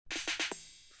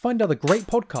Find other great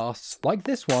podcasts like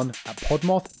this one at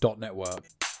podmoth.network.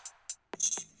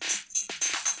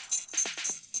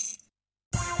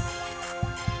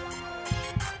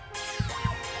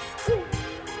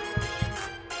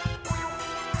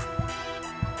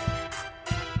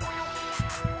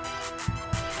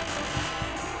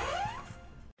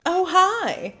 Oh,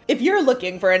 hi! If you're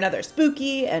looking for another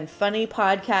spooky and funny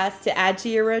podcast to add to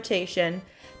your rotation,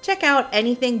 check out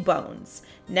Anything Bones,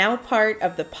 now part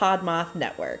of the Podmoth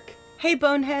Network. Hey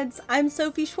Boneheads, I'm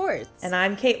Sophie Schwartz. And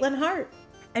I'm Caitlin Hart.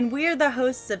 And we're the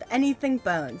hosts of Anything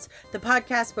Bones, the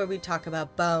podcast where we talk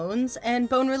about bones and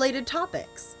bone-related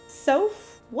topics.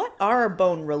 Soph, what are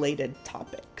bone-related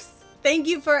topics? Thank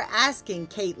you for asking,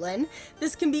 Caitlin.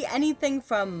 This can be anything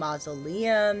from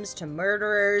mausoleums to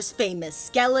murderers, famous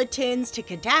skeletons to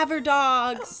cadaver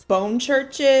dogs. Bone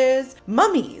churches,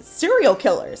 mummies, serial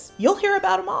killers. You'll hear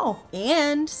about them all.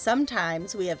 And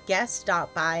sometimes we have guests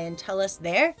stop by and tell us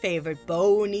their favorite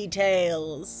bony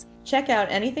tales. Check out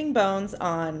Anything Bones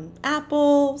on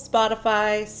Apple,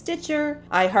 Spotify, Stitcher,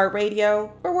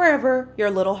 iHeartRadio, or wherever your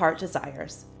little heart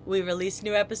desires. We release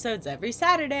new episodes every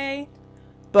Saturday.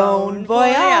 Bon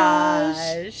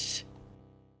voyage!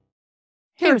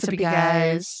 Hey, what's up, you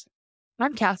guys?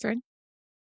 I'm Catherine.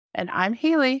 And I'm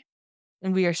Haley,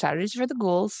 And we are Saturdays for the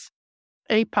Ghouls.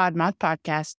 a Podmoth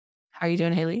podcast. How are you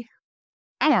doing, Haley?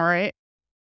 I'm all right.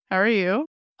 How are you?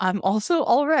 I'm also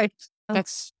all right.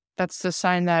 That's the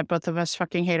sign that both of us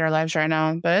fucking hate our lives right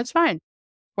now, but it's fine.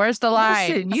 Where's the lie?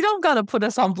 Listen, you don't gotta put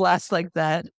us on blast like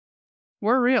that.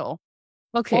 We're real.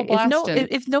 Okay, Well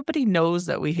if nobody knows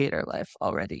that we hate our life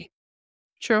already.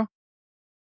 True.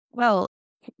 Well,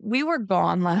 we were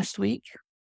gone last week,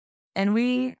 and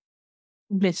we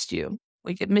missed you.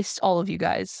 We missed all of you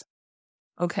guys.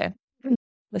 Okay,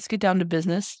 let's get down to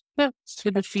business. Let's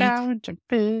To defeat down to The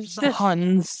business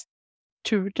Huns.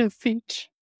 to defeat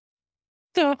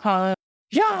the Hun.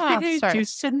 Yeah, Yeah, sorry. to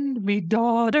send me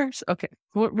daughters. Okay,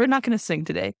 we're not gonna sing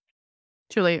today.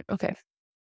 Too late. Okay,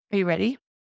 are you ready?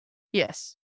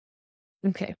 Yes.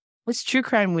 Okay. It's True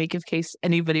Crime Week, in case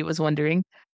anybody was wondering.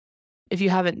 If you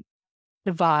haven't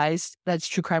devised, that's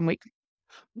True Crime Week.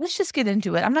 Let's just get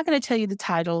into it. I'm not going to tell you the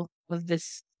title of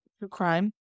this true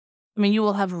crime. I mean, you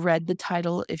will have read the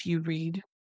title if you read.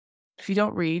 If you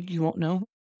don't read, you won't know.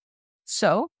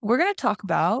 So we're going to talk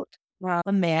about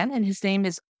a man, and his name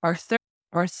is Arthur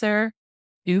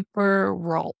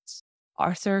Duperrault.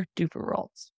 Arthur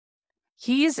Duperrault.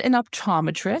 He's an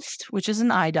optometrist, which is an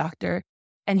eye doctor,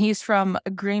 and he's from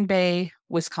Green Bay,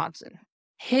 Wisconsin.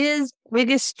 His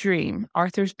biggest dream,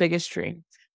 Arthur's biggest dream,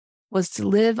 was to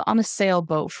live on a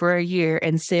sailboat for a year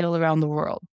and sail around the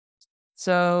world.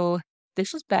 So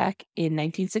this was back in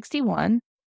 1961.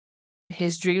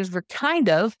 His dreams were kind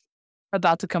of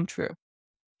about to come true.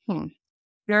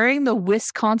 During the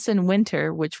Wisconsin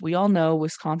winter, which we all know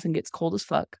Wisconsin gets cold as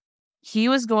fuck, he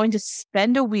was going to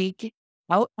spend a week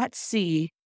out at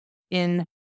sea in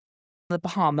the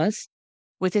Bahamas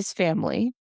with his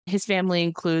family. His family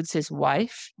includes his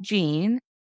wife, Jean,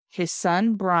 his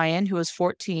son, Brian, who was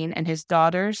 14, and his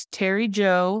daughters, Terry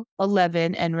Jo,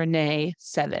 11, and Renee,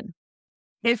 7.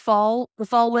 If all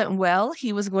went well,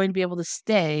 he was going to be able to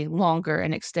stay longer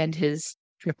and extend his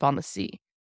trip on the sea,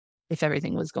 if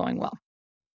everything was going well.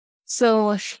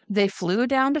 So they flew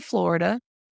down to Florida,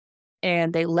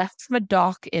 and they left from a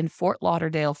dock in Fort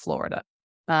Lauderdale, Florida.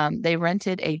 They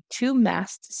rented a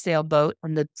 2-mast sailboat,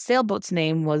 and the sailboat's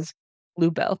name was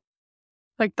Bluebell.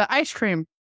 Like the ice cream.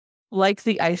 Like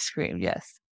the ice cream,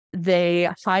 yes. They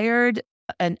hired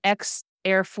an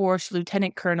ex-Air Force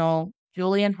Lieutenant Colonel,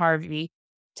 Julian Harvey,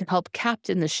 to help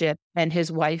captain the ship, and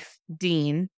his wife,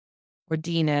 Dina,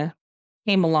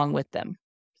 came along with them.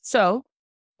 So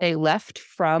they left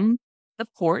from the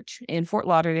port in Fort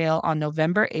Lauderdale on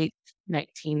November 8th,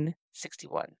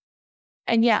 1961.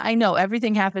 And yeah, I know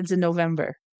everything happens in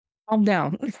November. Calm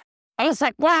down. I was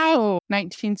like, wow.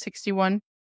 1961.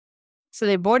 So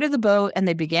they boarded the boat and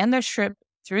they began their trip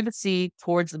through the sea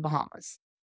towards the Bahamas.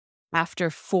 After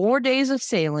 4 days of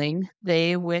sailing,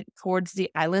 they went towards the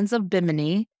islands of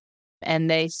Bimini, and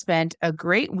they spent a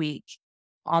great week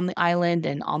on the island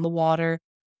and on the water.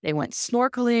 They went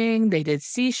snorkeling, they did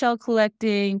seashell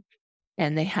collecting,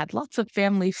 and they had lots of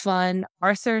family fun.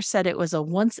 Arthur said it was a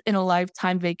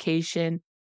once-in-a-lifetime vacation.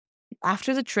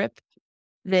 After the trip,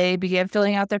 they began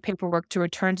filling out their paperwork to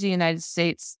return to the United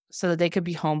States so that they could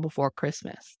be home before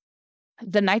Christmas.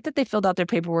 The night that they filled out their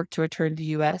paperwork to return to the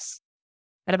U.S.,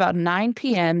 at about 9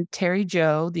 p.m., Terry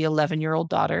Jo, the 11-year-old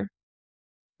daughter,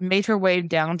 made her way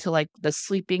down to like the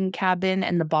sleeping cabin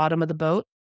in the bottom of the boat.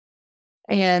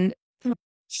 And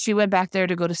She went back there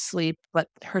to go to sleep, but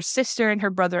her sister and her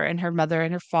brother and her mother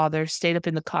and her father stayed up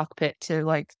in the cockpit to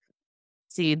like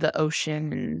see the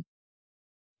ocean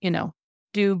and,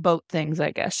 do boat things,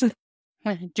 I guess.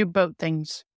 Do boat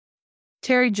things.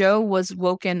 Terry Jo was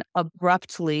woken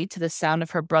abruptly to the sound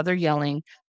of her brother yelling,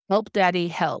 "Help, Daddy,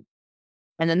 help."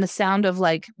 And then the sound of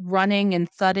like running and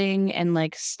thudding and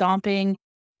like stomping,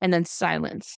 and then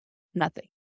silence. Nothing.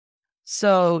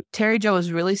 So Terry Jo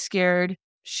was really scared.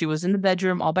 She was in the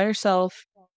bedroom all by herself.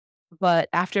 But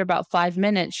after about 5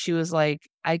 minutes, she was like,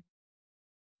 I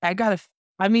gotta,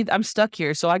 I'm stuck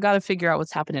here. So I gotta figure out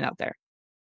what's happening out there.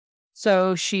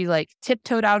 So she like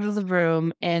tiptoed out of the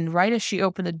room. And right as she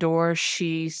opened the door,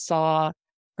 she saw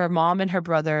her mom and her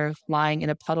brother lying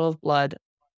in a puddle of blood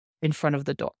in front of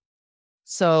the door.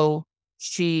 So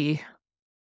she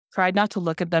tried not to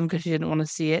look at them because she didn't want to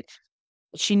see it.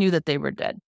 She knew that they were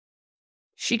dead.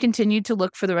 She continued to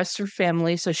look for the rest of her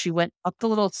family, so she went up the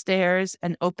little stairs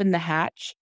and opened the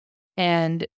hatch,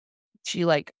 and she,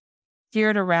 like,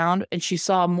 peered around, and she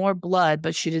saw more blood,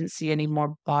 but she didn't see any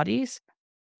more bodies,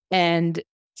 and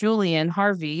Julian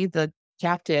Harvey, the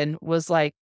captain, was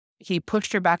like he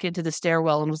pushed her back into the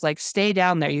stairwell and was like, "Stay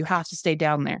down there, you have to stay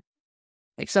down there.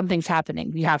 Like, something's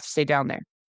happening, you have to stay down there."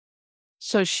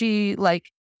 So she, like,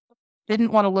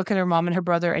 didn't wanna look at her mom and her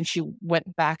brother, and she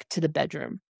went back to the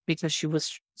bedroom because she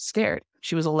was scared.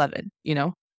 She was 11, you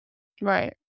know?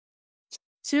 Right.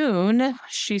 Soon,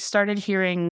 she started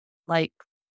hearing, like,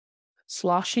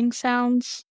 sloshing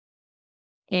sounds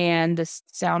and the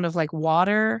sound of, like,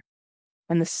 water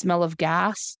and the smell of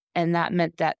gas, and that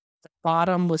meant that the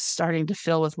bottom was starting to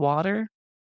fill with water.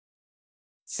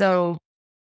 So,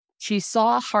 she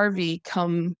saw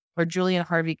Julian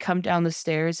Harvey come down the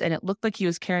stairs, and it looked like he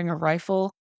was carrying a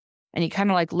rifle, and he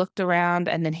kinda, like, looked around,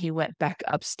 and then he went back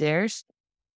upstairs.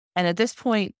 And at this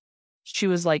point, she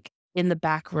was, like, in the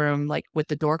back room, like, with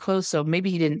the door closed, so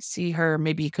maybe he didn't see her,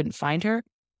 maybe he couldn't find her.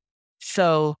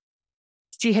 So,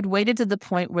 she had waited to the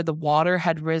point where the water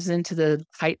had risen to the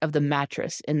height of the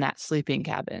mattress in that sleeping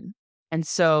cabin. And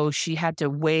so she had to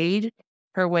wade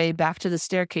her way back to the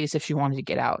staircase if she wanted to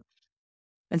get out.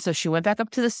 And so she went back up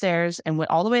to the stairs and went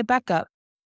all the way back up,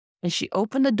 and she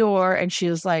opened the door, and she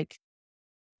was like,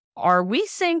 "Are we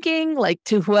sinking?" Like,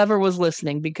 to whoever was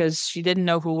listening, because she didn't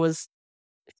know who was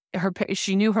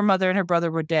she knew her mother and her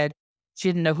brother were dead. She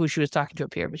didn't know who she was talking to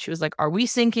up here, but she was like, "Are we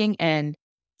sinking?" And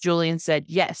Julian said,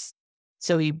 "Yes."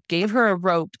 So he gave her a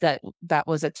rope that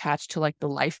was attached to, like, the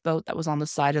lifeboat that was on the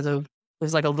side of it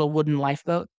was like a little wooden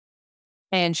lifeboat.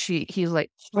 And he's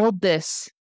like, "Hold this."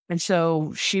 And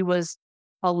so she was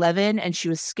 11 and she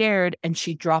was scared and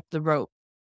she dropped the rope,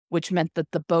 which meant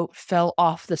that the boat fell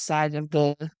off the side of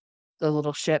the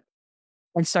little ship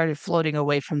and started floating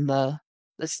away from the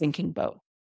sinking boat.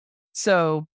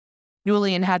 So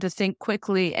Julian had to think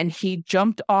quickly, and he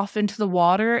jumped off into the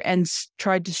water and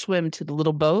tried to swim to the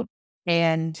little boat,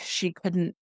 and she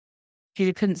couldn't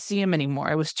see him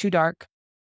anymore. It was too dark.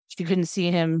 She couldn't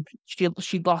see him.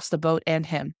 She lost the boat and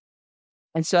him.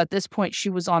 And so at this point, she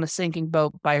was on a sinking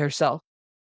boat by herself,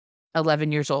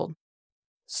 11 years old.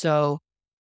 So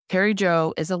Carrie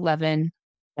Jo is 11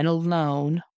 and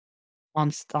alone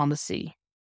on the sea.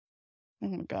 Oh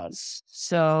my God.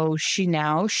 So she's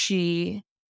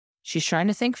trying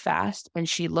to think fast, and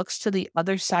she looks to the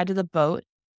other side of the boat,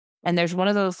 and there's one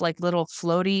of those, like, little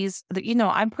floaties that,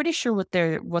 I'm pretty sure what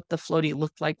the floaty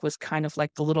looked like was kind of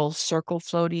like the little circle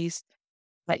floaties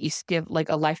that give like,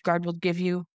 a lifeguard will give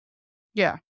you,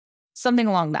 Yeah. something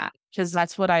along that, because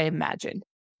that's what I imagined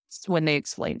when they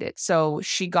explained it. So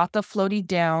she got the floaty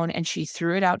down, and she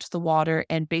threw it out to the water,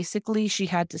 and basically she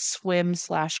had to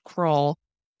swim/crawl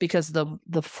because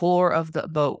the floor of the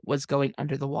boat was going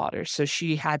under the water. So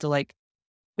she had to, like,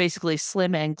 basically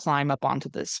swim and climb up onto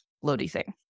this floaty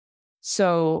thing.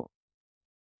 So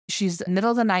she's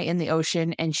middle of the night in the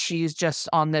ocean, and she's just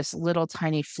on this little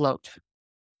tiny float.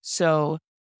 So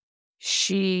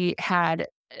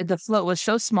the float was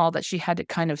so small that she had to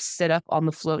kind of sit up on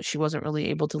the float. She wasn't really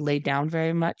able to lay down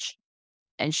very much.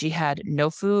 And she had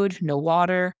no food, no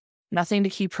water, nothing to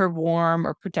keep her warm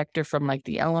or protect her from, like,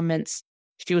 the elements.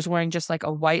 She was wearing just, like,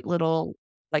 a white little,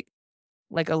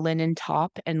 like a linen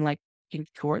top and, like, pink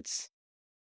shorts.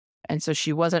 And so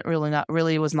she was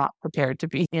not prepared to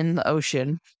be in the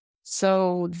ocean.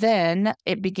 So then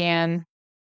it began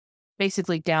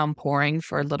basically downpouring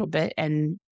for a little bit,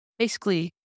 and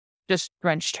basically just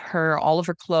drenched all of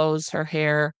her clothes, her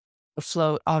hair, the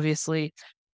float, obviously.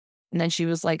 And then she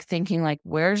was, like, thinking, like,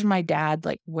 "Where's my dad?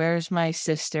 Like, where's my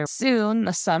sister?" Soon,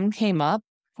 the sun came up,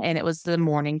 and it was the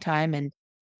morning time, and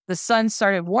the sun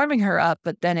started warming her up,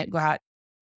 but then it got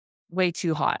way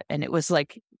too hot. And it was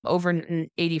like over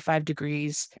 85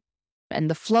 degrees. And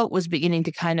the float was beginning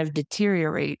to kind of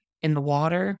deteriorate in the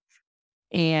water.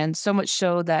 And so much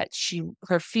so that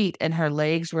her feet and her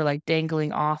legs were like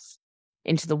dangling off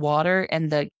into the water,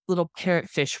 and the little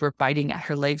parrotfish were biting at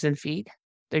her legs and feet.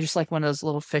 They're just like one of those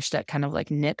little fish that kind of like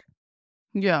nip.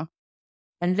 Yeah.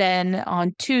 And then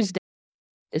on Tuesday,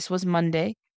 this was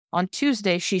Monday, on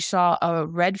Tuesday, she saw a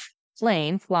red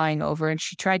plane flying over and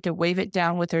she tried to wave it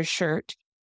down with her shirt.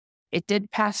 It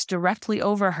did pass directly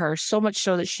over her, so much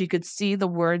so that she could see the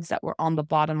words that were on the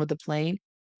bottom of the plane.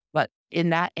 But in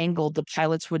that angle, the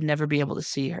pilots would never be able to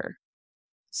see her.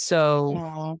 So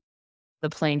Oh. the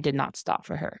plane did not stop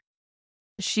for her.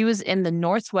 She was in the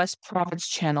Northwest Province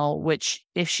Channel, which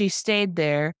if she stayed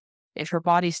there, if her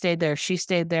body stayed there, if she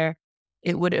stayed there,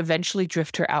 it would eventually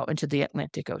drift her out into the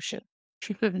Atlantic Ocean.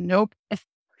 Nope.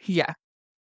 Yeah.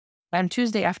 On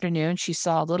Tuesday afternoon, she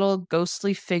saw a little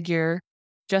ghostly figure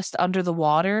just under the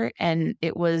water, and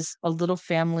it was a little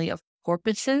family of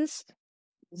porpoises,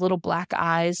 little black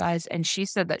eyes, and she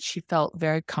said that she felt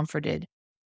very comforted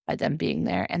by them being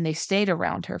there, and they stayed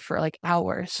around her for like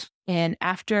hours. And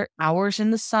after hours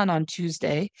in the sun on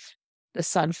Tuesday, the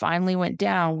sun finally went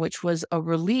down, which was a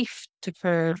relief to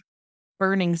her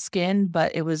burning skin,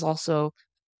 but it was also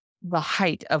the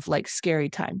height of like scary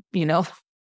time,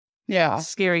 Yeah.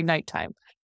 scary nighttime.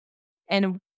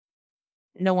 And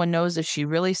no one knows if she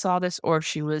really saw this or if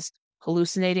she was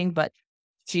hallucinating, but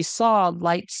she saw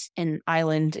lights in an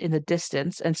island in the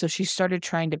distance. And so she started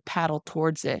trying to paddle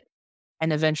towards it.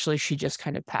 And eventually she just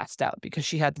kind of passed out because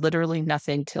she had literally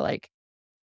nothing to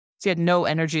she had no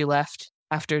energy left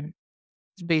after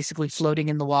basically floating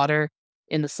in the water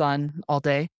in the sun all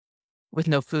day with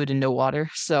no food and no water.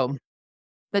 So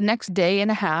the next day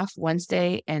and a half,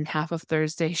 Wednesday and half of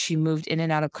Thursday, she moved in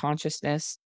and out of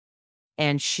consciousness,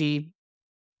 and she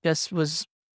just was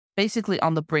basically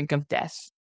on the brink of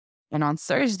death. And on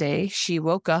Thursday, she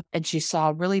woke up and she saw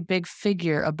a really big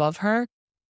figure above her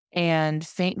and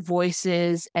faint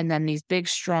voices, and then these big,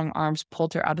 strong arms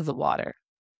pulled her out of the water.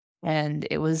 And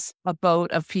it was a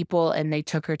boat of people, and they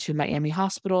took her to Miami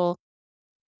Hospital,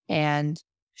 and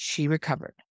she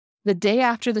recovered. The day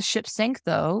after the ship sank,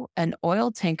 though, an oil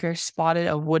tanker spotted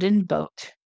a wooden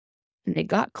boat. And they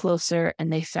got closer,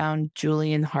 and they found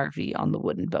Julian Harvey on the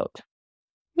wooden boat.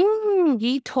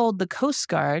 He told the Coast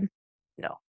Guard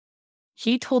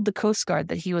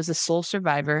that he was a sole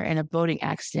survivor in a boating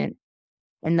accident,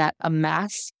 and that a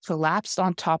mast collapsed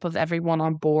on top of everyone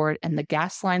on board, and the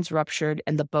gas lines ruptured,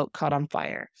 and the boat caught on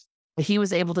fire. But he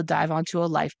was able to dive onto a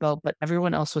lifeboat, but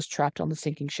everyone else was trapped on the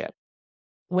sinking ship.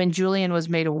 When Julian was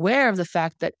made aware of the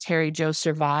fact that Terry Jo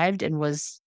survived and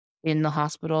was in the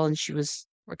hospital and she was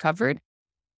recovered,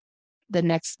 the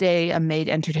next day a maid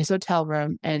entered his hotel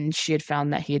room and she had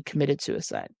found that he had committed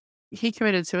suicide. He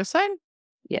committed suicide?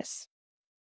 Yes.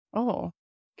 Oh,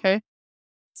 okay.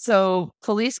 So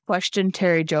police questioned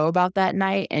Terry Jo about that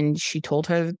night, and she told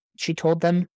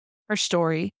them her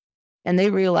story, and they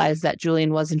realized that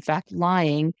Julian was in fact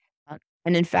lying.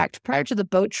 And in fact, prior to the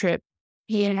boat trip,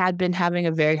 he had been having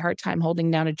a very hard time holding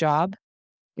down a job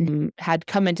and had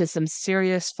come into some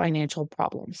serious financial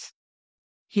problems.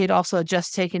 He had also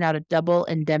just taken out a double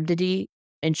indemnity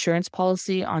insurance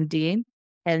policy on Dean,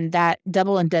 and that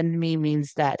double indemnity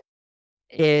means that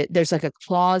there's like a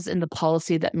clause in the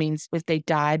policy that means if they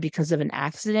die because of an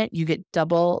accident, you get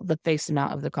double the face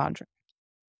amount of the contract.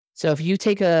 So if you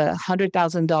take a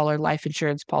 $100,000 life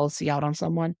insurance policy out on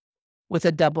someone with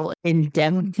a double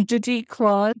indemnity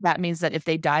clause, that means that if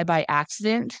they die by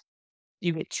accident,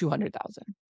 you get $200,000.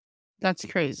 That's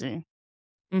crazy.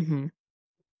 Mm-hmm.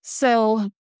 So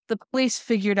the police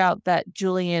figured out that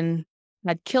Julian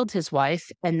had killed his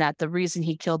wife, and that the reason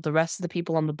he killed the rest of the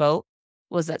people on the boat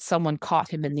was that someone caught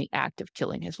him in the act of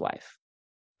killing his wife,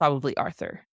 probably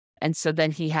Arthur. And so then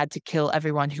he had to kill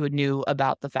everyone who knew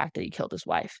about the fact that he killed his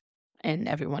wife and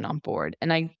everyone on board.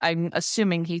 And I'm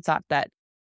assuming he thought that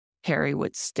Harry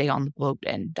would stay on the boat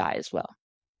and die as well,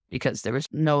 because there was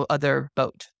no other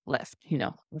boat left,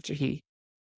 after he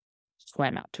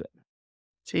swam out to it.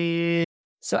 Gee.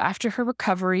 So after her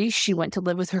recovery, she went to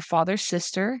live with her father's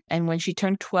sister. And when she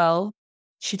turned 12,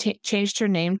 she changed her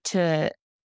name to,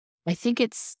 I think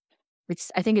it's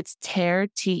Tere,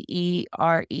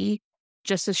 Tere,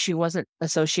 just as she wasn't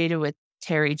associated with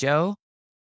Terry Jo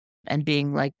and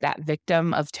being like that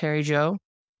victim of Terry Jo.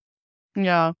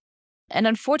 Yeah. And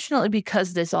unfortunately,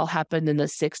 because this all happened in the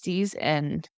 60s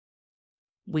and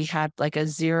we had like a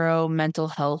zero mental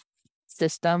health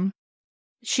system,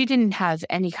 she didn't have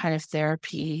any kind of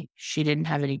therapy. She didn't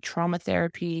have any trauma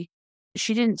therapy.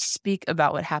 She didn't speak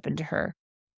about what happened to her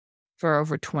for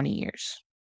over 20 years.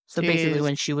 So basically Jeez.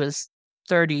 when she was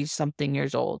 30 something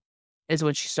years old is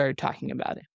when she started talking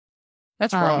about it.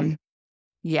 That's wrong.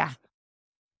 Yeah,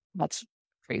 that's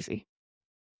crazy.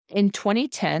 In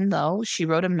 2010, though, she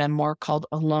wrote a memoir called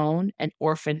Alone and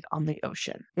Orphaned on the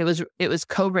Ocean. It was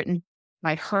co-written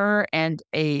by her and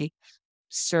a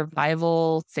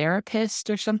survival therapist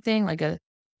or something.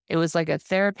 It was like a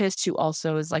therapist who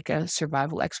also is like a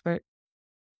survival expert.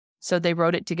 So they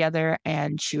wrote it together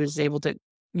and she was able to,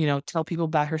 tell people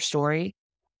about her story.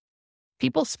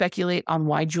 People speculate on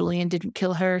why Julian didn't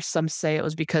kill her. Some say it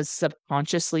was because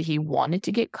subconsciously he wanted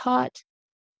to get caught.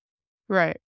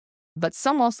 Right. But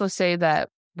some also say that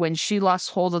when she lost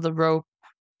hold of the rope,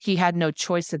 he had no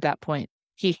choice at that point.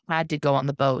 He had to go on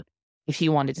the boat if he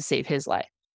wanted to save his life.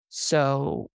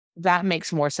 So that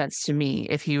makes more sense to me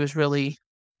if he was really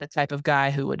the type of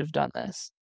guy who would have done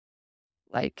this.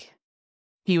 Like,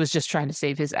 he was just trying to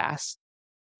save his ass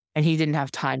and he didn't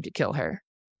have time to kill her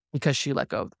because she let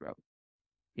go of the rope.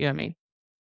 You know what I mean?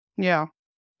 Yeah.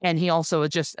 And he also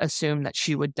just assumed that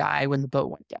she would die when the boat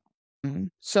went down.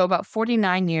 So about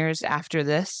 49 years after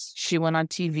this, she went on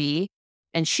TV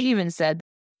and she even said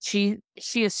she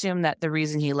assumed that the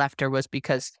reason he left her was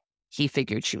because he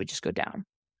figured she would just go down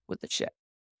with the ship.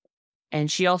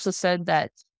 And she also said that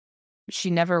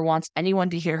she never wants anyone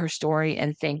to hear her story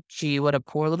and think, gee, what a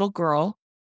poor little girl.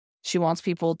 She wants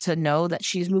people to know that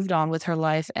she's moved on with her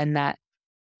life and that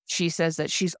she says that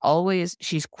she's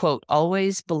quote,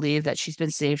 always believed that she's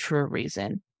been saved for a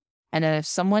reason. And that if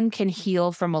someone can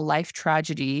heal from a life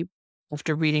tragedy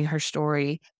after reading her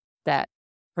story, that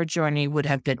her journey would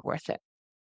have been worth it.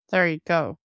 There you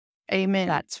go. Amen.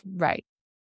 That's right.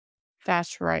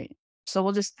 That's right. So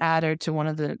we'll just add her to one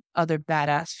of the other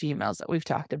badass females that we've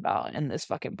talked about in this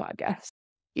fucking podcast.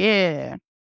 Yeah.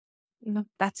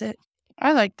 That's it.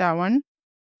 I like that one.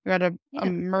 We got a Yeah.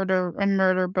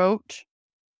 murder boat.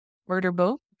 Murder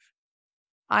boat.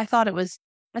 I thought it was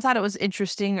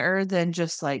interesting-er than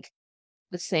just like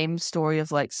the same story of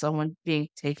like someone being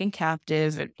taken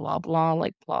captive and blah blah,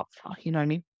 like blah blah. You know what I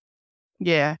mean?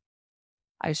 Yeah.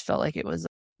 I just felt like it was a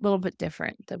little bit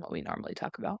different than what we normally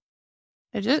talk about.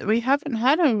 It is. We haven't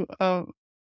had a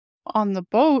on the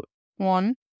boat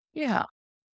one. Yeah.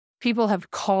 People have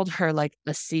called her like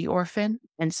a sea orphan.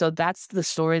 And so that's the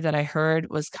story that I heard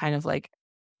was kind of like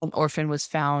an orphan was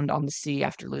found on the sea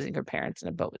after losing her parents in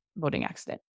a boating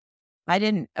accident.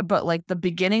 But like the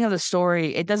beginning of the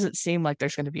story, it doesn't seem like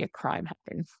there's going to be a crime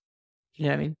happening. You know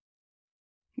what I mean?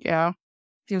 Yeah.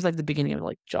 Seems like the beginning of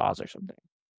like Jaws or something.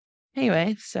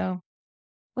 Anyway, so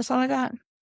that's all I got.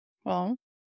 Well,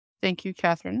 thank you,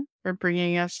 Catherine, for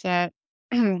bringing us that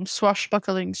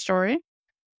swashbuckling story.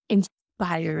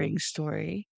 Inspiring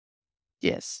story.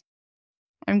 Yes.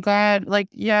 I'm glad,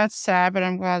 yeah, it's sad, but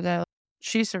I'm glad that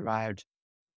she survived.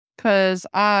 Because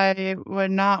I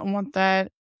would not want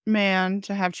that man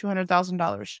to have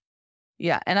 $200,000.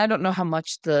 Yeah, and I don't know how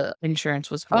much the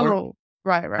insurance was for. Oh,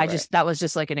 right. That was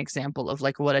just like an example of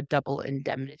like what a double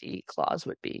indemnity clause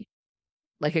would be.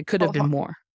 Like it could have been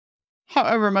more.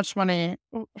 However much money,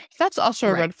 that's also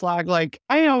a red flag. Like,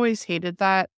 I always hated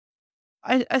that.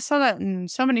 I saw that in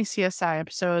so many CSI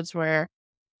episodes where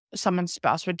someone's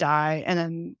spouse would die and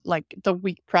then like the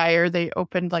week prior they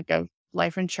opened like a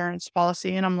life insurance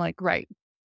policy and I'm like, right.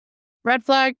 Red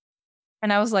flag.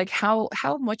 And I was like, how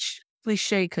much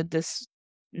cliche could this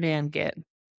man get?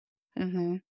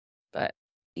 Mm-hmm. But,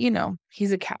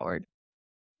 he's a coward.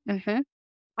 Mm-hmm.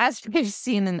 As we've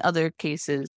seen in other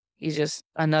cases, he's just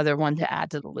another one to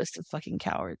add to the list of fucking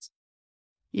cowards.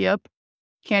 Yep.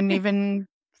 Can't even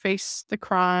face the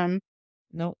crime.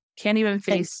 Nope. Can't even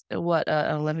face an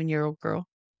 11-year-old girl.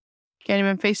 Can't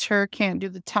even face her. Can't do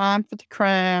the time for the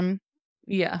crime.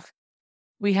 Yeah.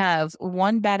 We have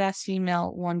one badass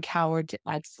female, one coward to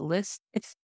add to the list.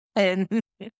 And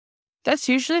that's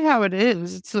usually how it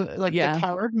is. It's the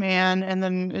coward man, and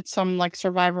then it's some like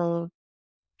survivor,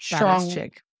 strong badass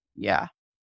chick. Yeah,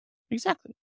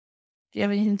 exactly. Do you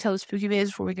have anything to tell the spooky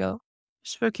babes before we go?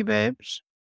 Spooky babes,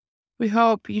 we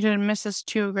hope you didn't miss us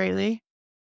too greatly.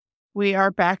 We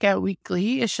are back at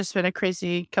weekly. It's just been a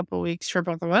crazy couple weeks for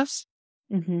both of us.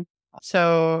 Mm-hmm.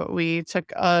 So we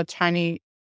took a tiny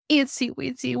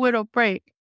itsy-weetsy little break,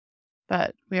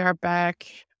 but we are back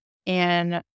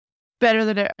and better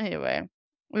than it. Anyway,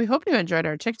 we hope you enjoyed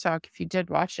our TikTok if you did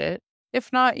watch it.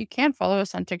 If not, you can follow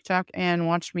us on TikTok and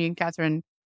watch me and Catherine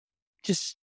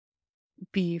just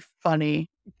be funny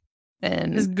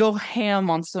and just go ham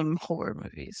on some horror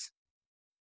movies.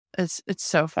 It's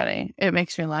so funny. It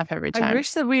makes me laugh every time. I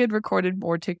wish that we had recorded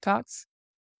more TikToks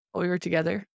while we were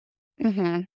together.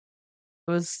 Mm-hmm.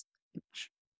 It was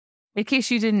In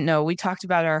case you didn't know, we talked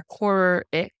about our horror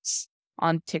icks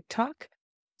on TikTok.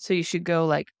 So you should go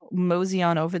like mosey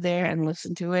on over there and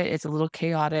listen to it. It's a little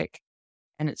chaotic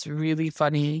and it's really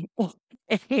funny.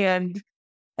 And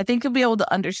I think you'll be able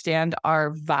to understand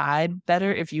our vibe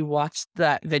better if you watch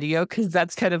that video, because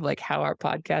that's kind of like how our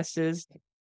podcast is.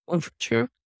 True.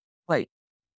 Like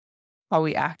how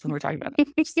we act when we're talking about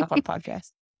stuff on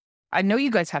podcasts. I know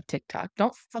you guys have TikTok.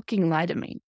 Don't fucking lie to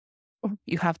me.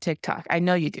 You have TikTok. I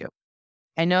know you do.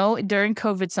 I know during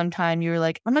COVID sometime you were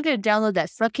like, I'm not going to download that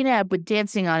fucking app with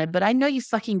dancing on it, but I know you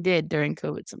fucking did during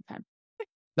COVID sometime.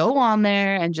 Go on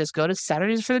there and just go to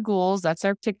Saturdays for the Ghouls. That's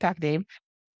our TikTok name.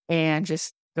 And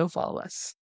just go follow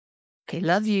us. Okay,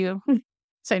 love you.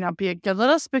 Say now, be a good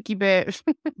little spooky bitch.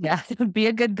 Yeah, be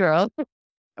a good girl.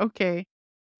 Okay.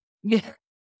 Yeah.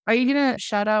 Are you going to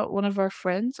shout out one of our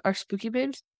friends, our spooky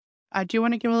babes? I do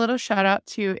want to give a little shout out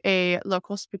to a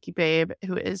local spooky babe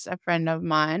who is a friend of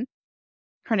mine.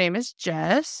 Her name is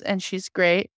Jess, and she's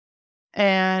great.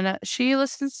 And she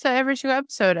listens to every single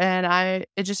episode, and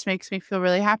it just makes me feel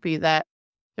really happy that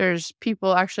there's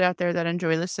people actually out there that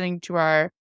enjoy listening to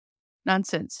our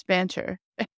nonsense banter.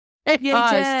 Yay,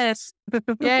 Us. Jess.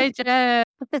 Yay, Jess.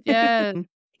 Yeah. Do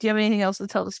you have anything else to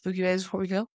tell the spooky babes before we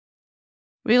go?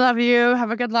 We love you. Have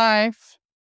a good life.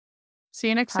 See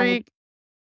you next week.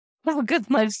 Have a good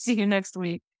life. See you next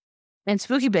week. And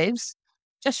spooky babes,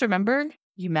 just remember,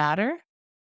 you matter.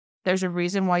 There's a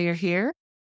reason why you're here.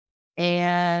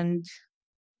 And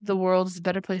the world is a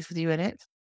better place with you in it.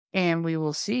 And we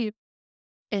will see you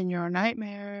In your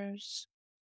nightmares.